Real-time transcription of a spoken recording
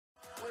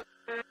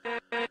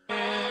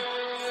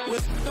So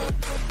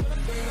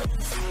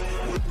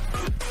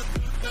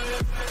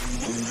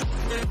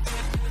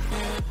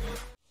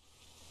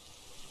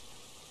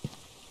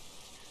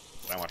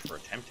much for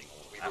attempting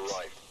all of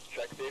that.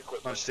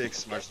 Smudge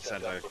Sticks, Motion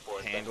Center,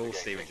 Handle,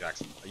 Steven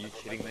Jackson. Are you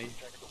kidding me?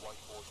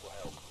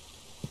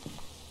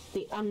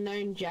 The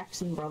unknown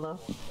Jackson brother.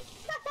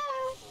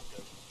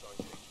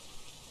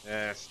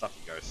 Yeah, stuff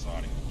you go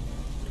sighting.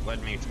 You've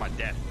led me to my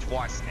death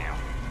twice now.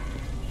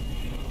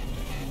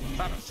 I'm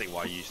starting to see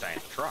why you stay in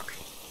the truck.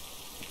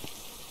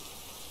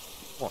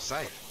 More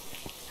safe.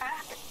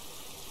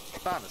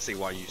 Starting to see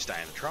why you stay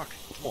in the truck.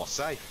 More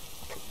safe.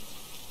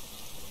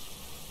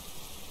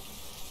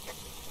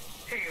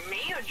 Who,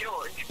 me or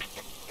George?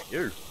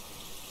 You.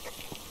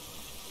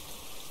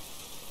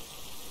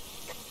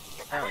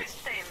 I don't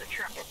stay in the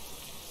truck.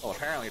 Well,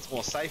 apparently it's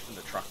more safe in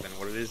the truck than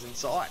what it is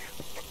inside.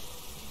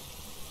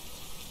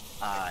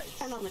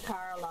 Turn on the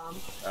car alarm.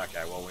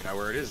 Okay, well, we know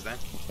where it is then.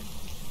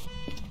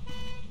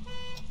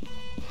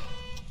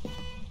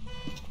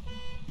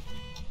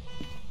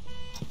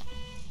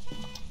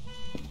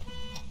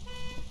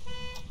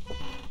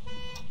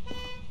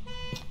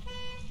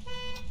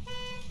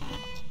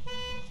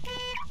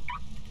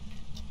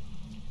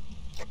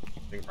 I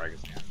think break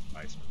us down in the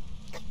basement.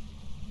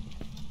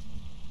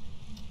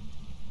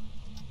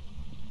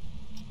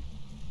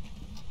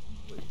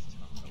 Please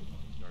tell me that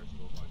one ghost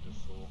orb I just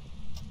saw.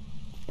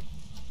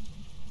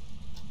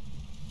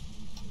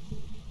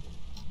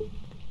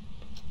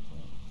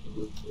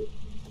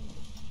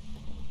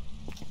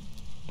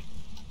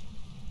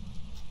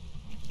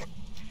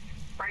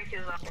 Break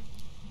is up.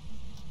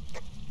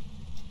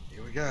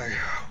 Here we go.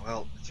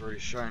 Well, it's already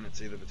shown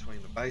it's either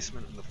between the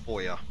basement and the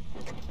foyer.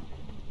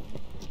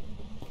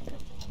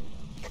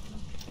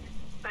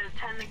 Better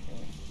turn the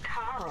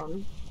car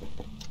on.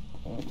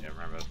 Yeah,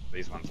 remember,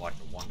 these ones like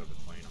to wander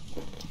between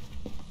them.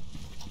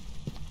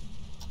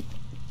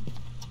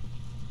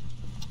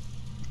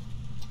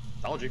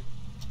 Told you.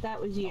 That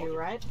was you,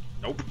 right?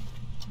 Nope.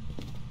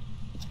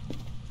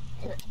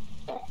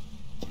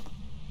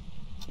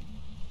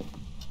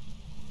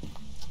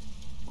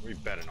 We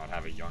better not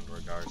have a yonder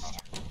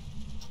ghost.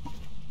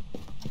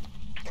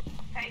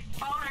 Hey,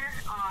 boner!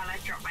 Oh, and I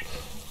dropped my...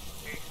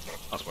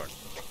 I swear.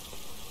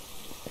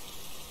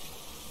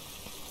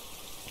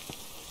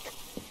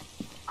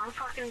 I'm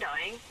fucking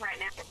dying right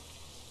now.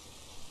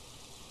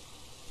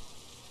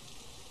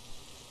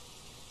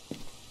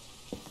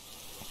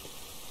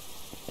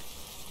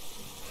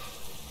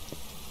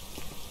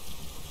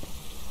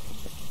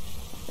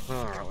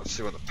 Alright, let's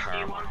see what the Do you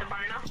paramount... want the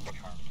boner?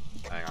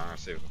 Hang on,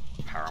 let's see if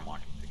the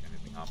paramount can pick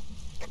anything up.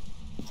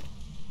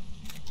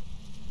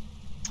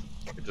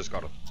 It just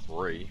got a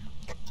 3.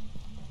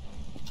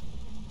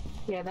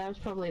 Yeah, that was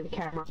probably the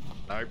camera.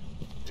 Nope,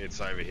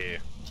 it's over here.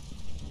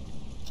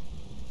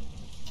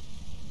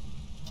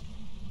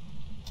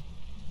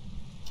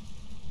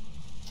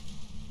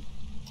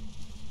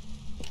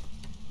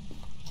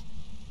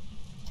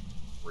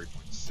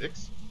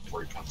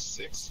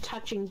 $3.6.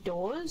 Touching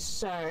doors,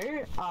 so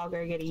I'll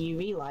go get a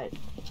UV light.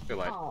 Too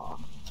late. Oh,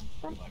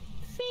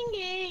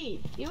 Thingy!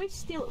 You always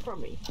steal it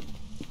from me.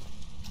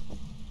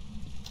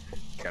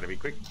 Gotta be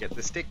quick, get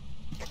the stick.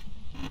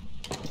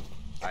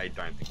 I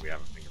don't think we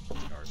have a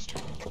fingerprint ghost.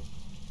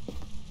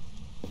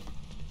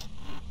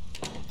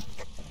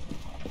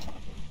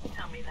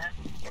 Tell me that.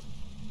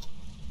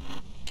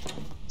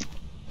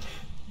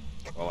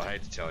 Well, I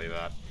hate to tell you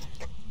that.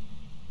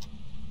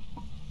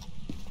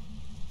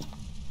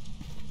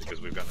 Because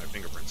we've got no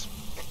fingerprints.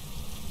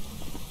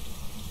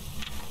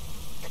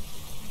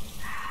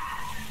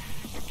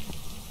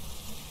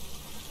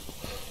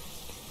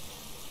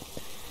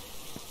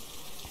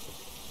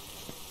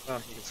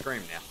 Well, you can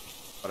scream now.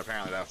 But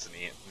apparently that's a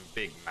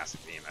big,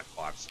 massive EMF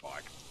 5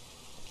 spike.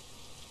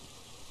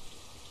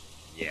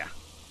 Yeah.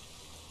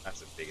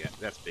 That's big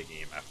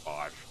EMF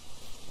 5.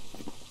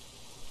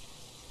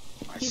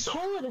 You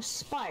call it a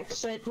spike,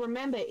 but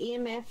remember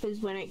EMF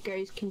is when it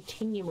goes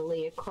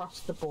continually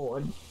across the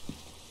board.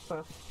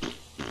 Because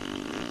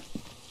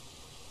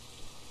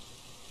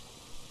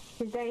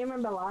don't you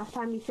remember last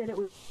time you said it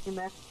was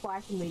EMF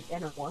spike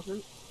and it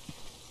wasn't?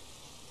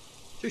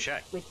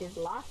 Touche. Which is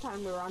last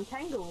time we were on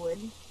Tanglewood.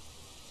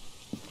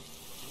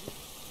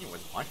 It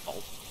wasn't my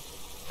fault.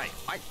 Hey,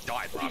 I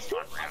died last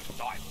time round.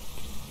 Died.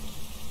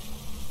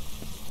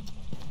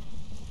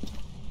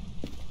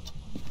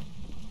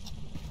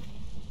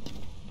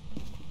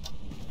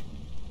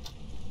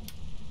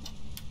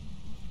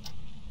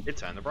 It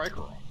turned the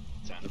breaker on.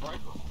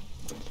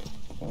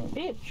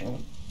 Bitch.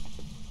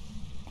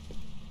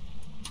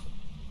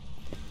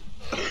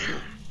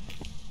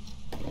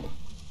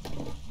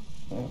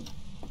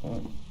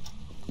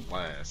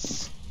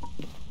 Less.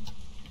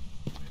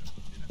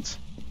 Minutes.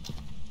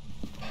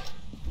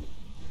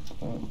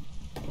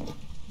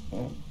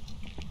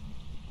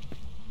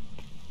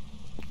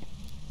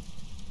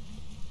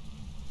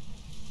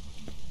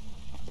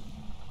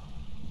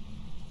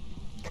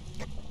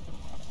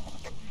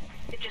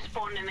 It just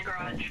spawned in the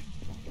garage.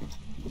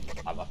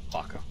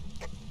 Motherfucker.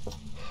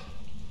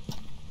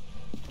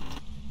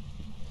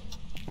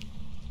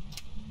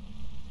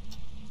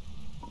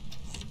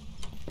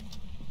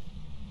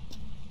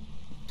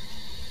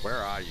 Where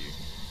are you?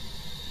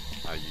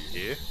 Are you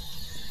here?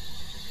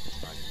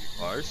 Are you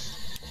close?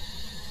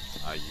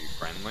 Are you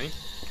friendly?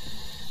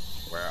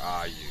 Where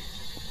are you?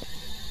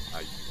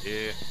 Are you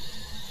here?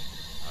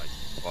 Are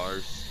you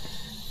close?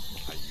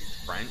 Are you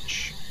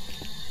French?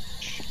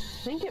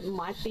 I think it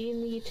might be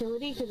in the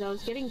utility because I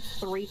was getting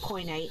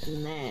 3.8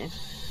 in there.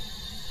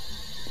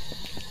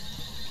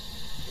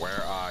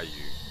 Where are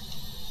you?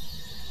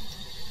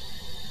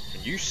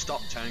 Can you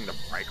stop turning the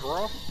breaker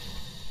off?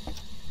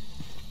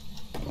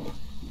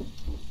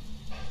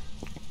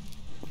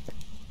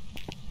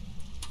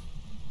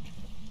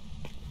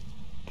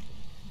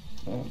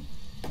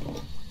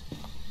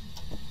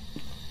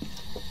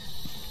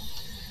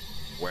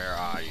 Where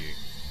are you?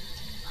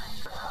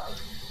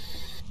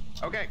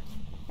 Okay.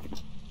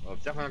 Well,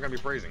 it's definitely not gonna be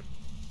freezing.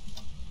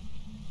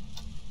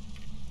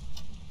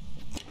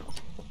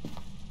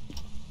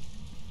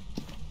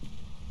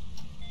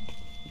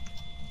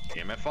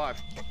 EMF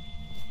 5.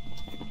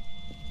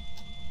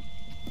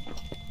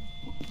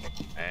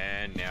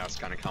 And now it's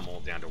gonna come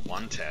all down to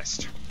one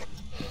test.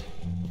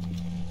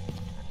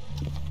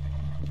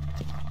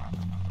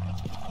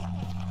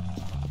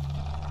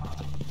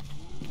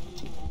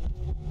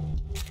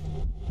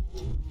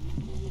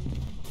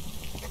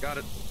 Got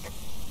it.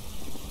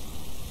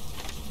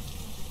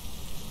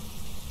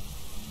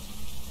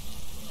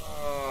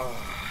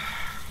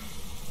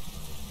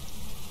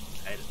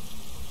 Hate it.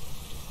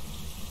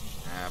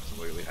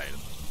 Absolutely hate it.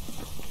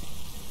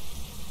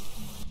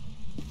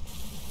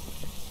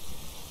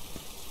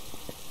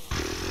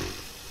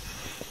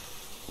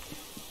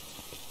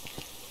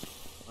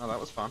 Oh, that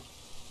was fun.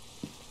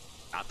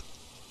 Not.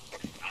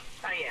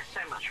 Oh yeah,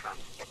 so much fun.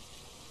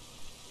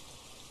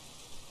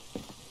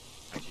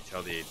 Can't you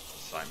tell the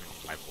excitement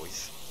in my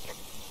voice?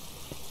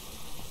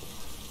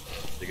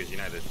 Because you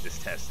know that this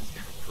test is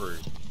going to prove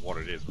what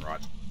it is,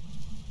 right?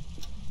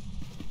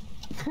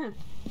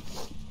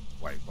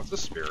 Wait, what's a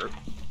spirit?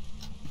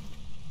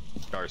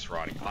 Ghost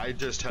writing. I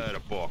just heard a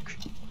book.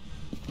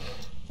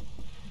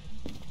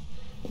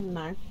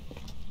 No.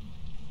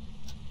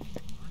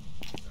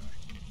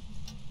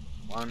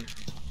 1,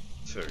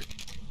 2.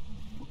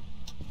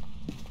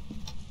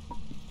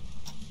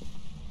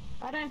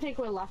 I don't think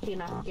we're lucky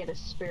enough to get a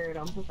spirit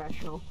on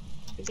professional.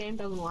 The game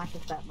doesn't like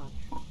us that much.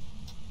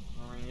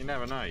 I mean, you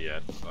never know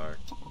yet, so...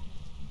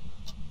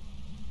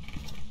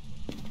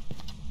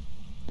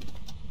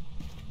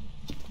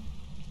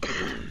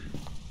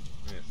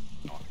 Yes.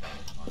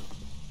 Okay.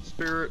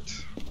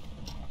 Spirit.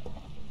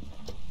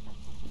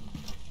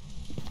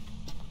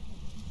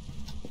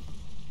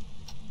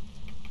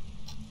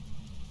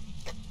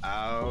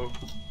 Oh,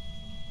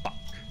 fuck.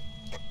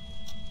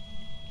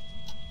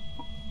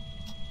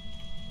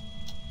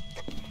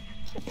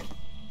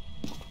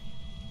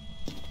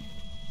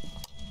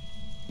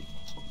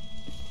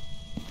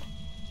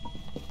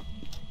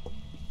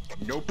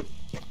 Nope.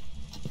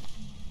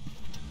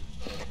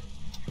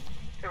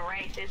 The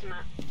Wraith, isn't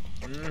it?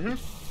 Mm-hmm.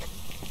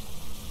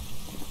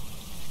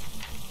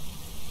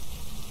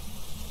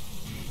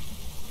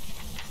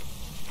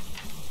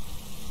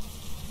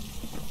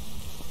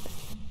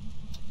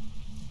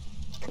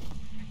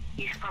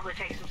 You should probably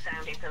take some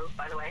sanity pills,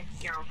 by the way.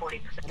 You're on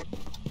 40%.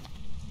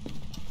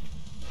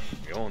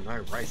 We all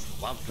know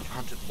Wraith love to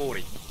hunt at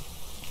 40.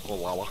 Or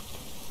lower.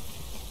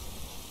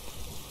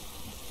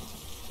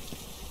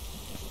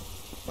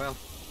 Well,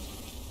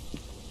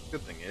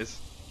 good thing is...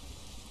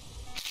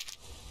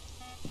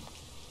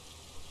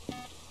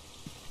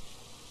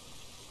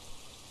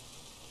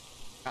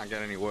 can't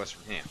get any worse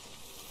from here.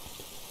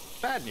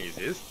 Bad news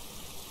is...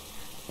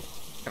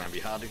 it's gonna be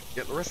hard to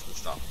get the rest of the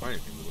stuff. I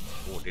don't think we looked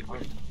before, did we?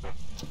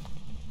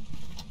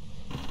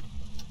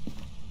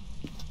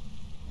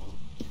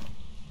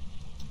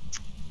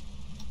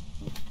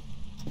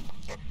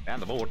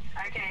 Found the board.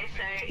 Okay,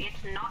 so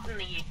it's not in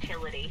the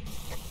utility.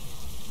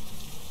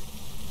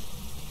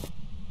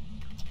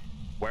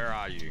 Where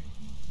are you?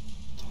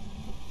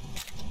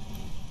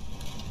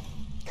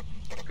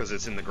 Because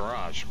it's in the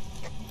garage.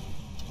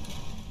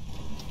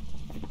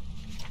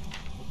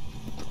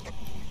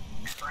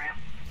 Crap.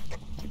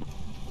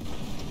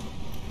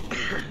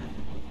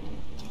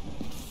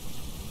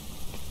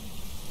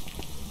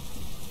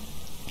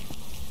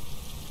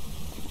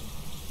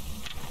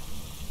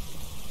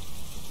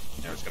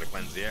 Now it's got to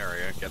cleanse the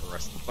area, get the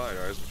rest of the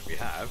photos, which we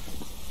have.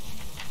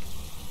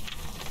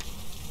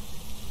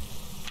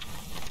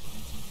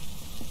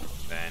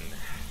 Then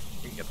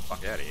we can get the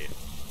fuck out of here.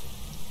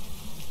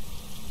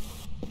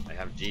 I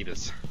have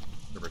Jeebus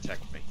to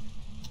protect me.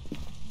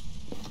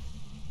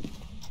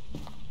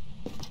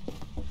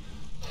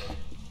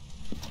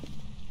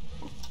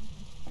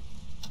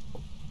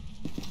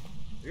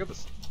 You got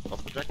this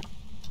off projector?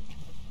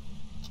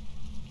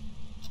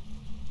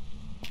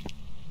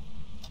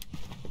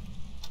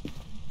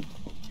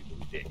 You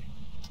little dick.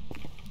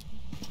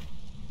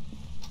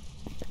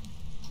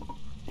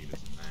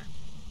 Jeebus in there.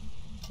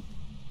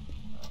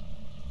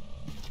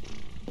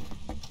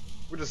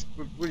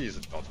 We'll use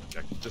a dodge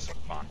projector just for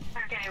fun.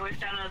 Okay, we've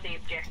done all the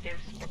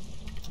objectives.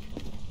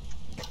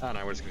 Oh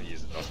no, we're just gonna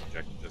use the DOS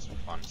objective just for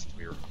fun. Since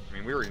I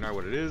mean, we already know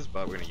what it is,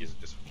 but we're gonna use it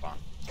just for fun.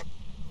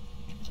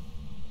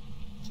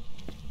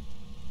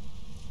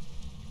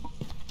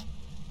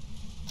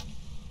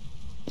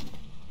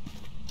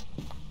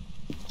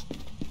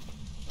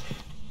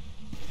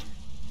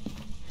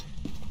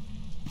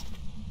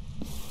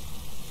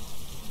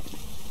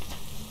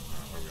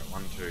 Alright, what have we got?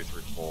 1, 2,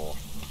 3, 4,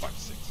 5,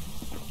 6.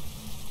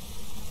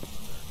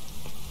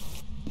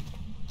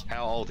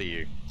 How old are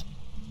you?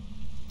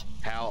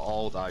 How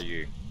old are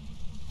you?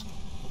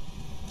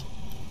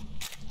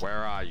 Where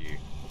are you?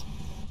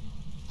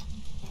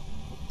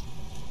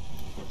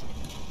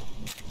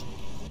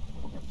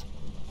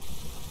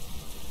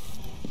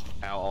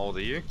 How old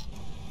are you?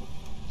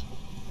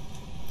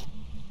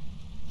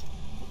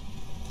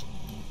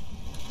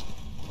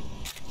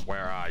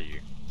 Where are you?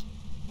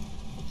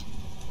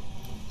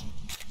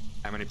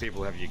 How many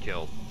people have you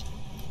killed?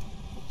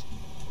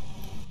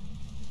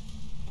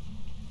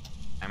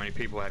 How many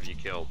people have you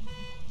killed?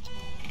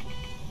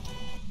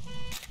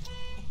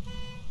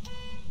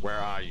 Where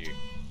are you?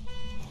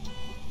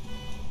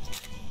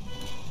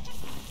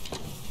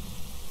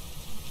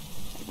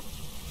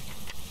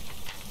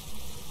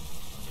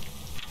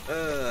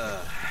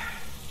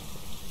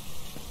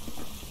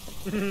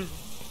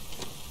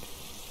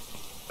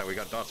 So we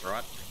got dots,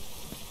 right?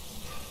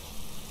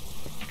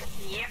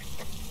 Yep.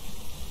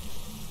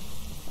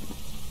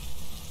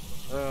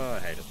 Oh, I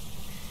hate it.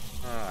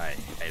 Oh, I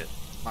hate it.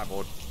 My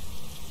board.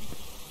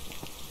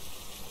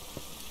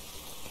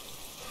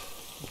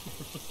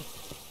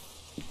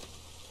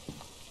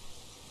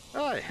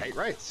 Oh, I hate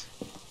wraiths.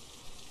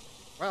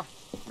 Well,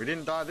 we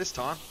didn't die this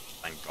time.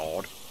 Thank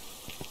God.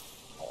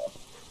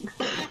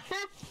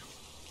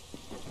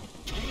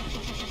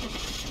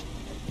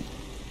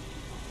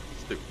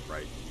 Stupid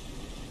wraith.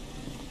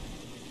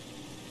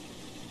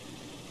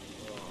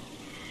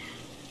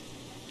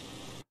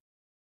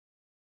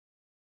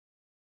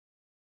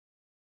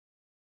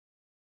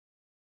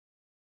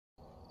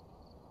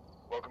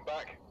 Welcome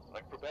back.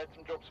 I've prepared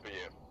some jobs for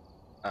you.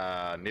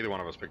 Neither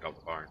one of us picked up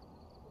the phone.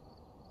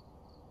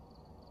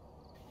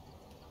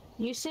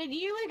 You said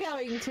you were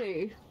going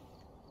to.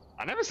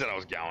 I never said I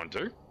was going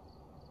to.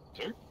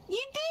 You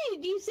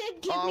did. You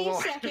said, "Give Oh, me well.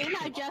 a second.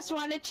 I just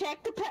want to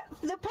check the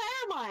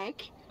power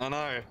mic." I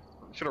know.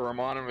 Should have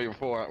reminded me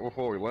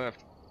before we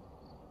left.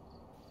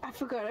 I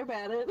forgot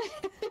about it.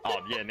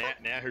 Oh yeah,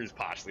 now who's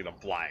partially to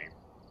blame?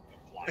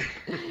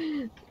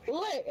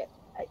 Look,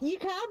 you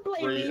can't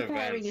blame Three me for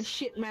having a events.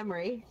 shit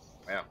memory.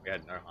 Wow, we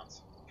had no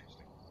hunts.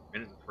 Interesting.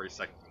 Minute and 3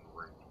 seconds in the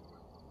room.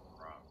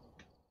 Right.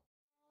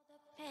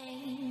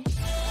 Pain.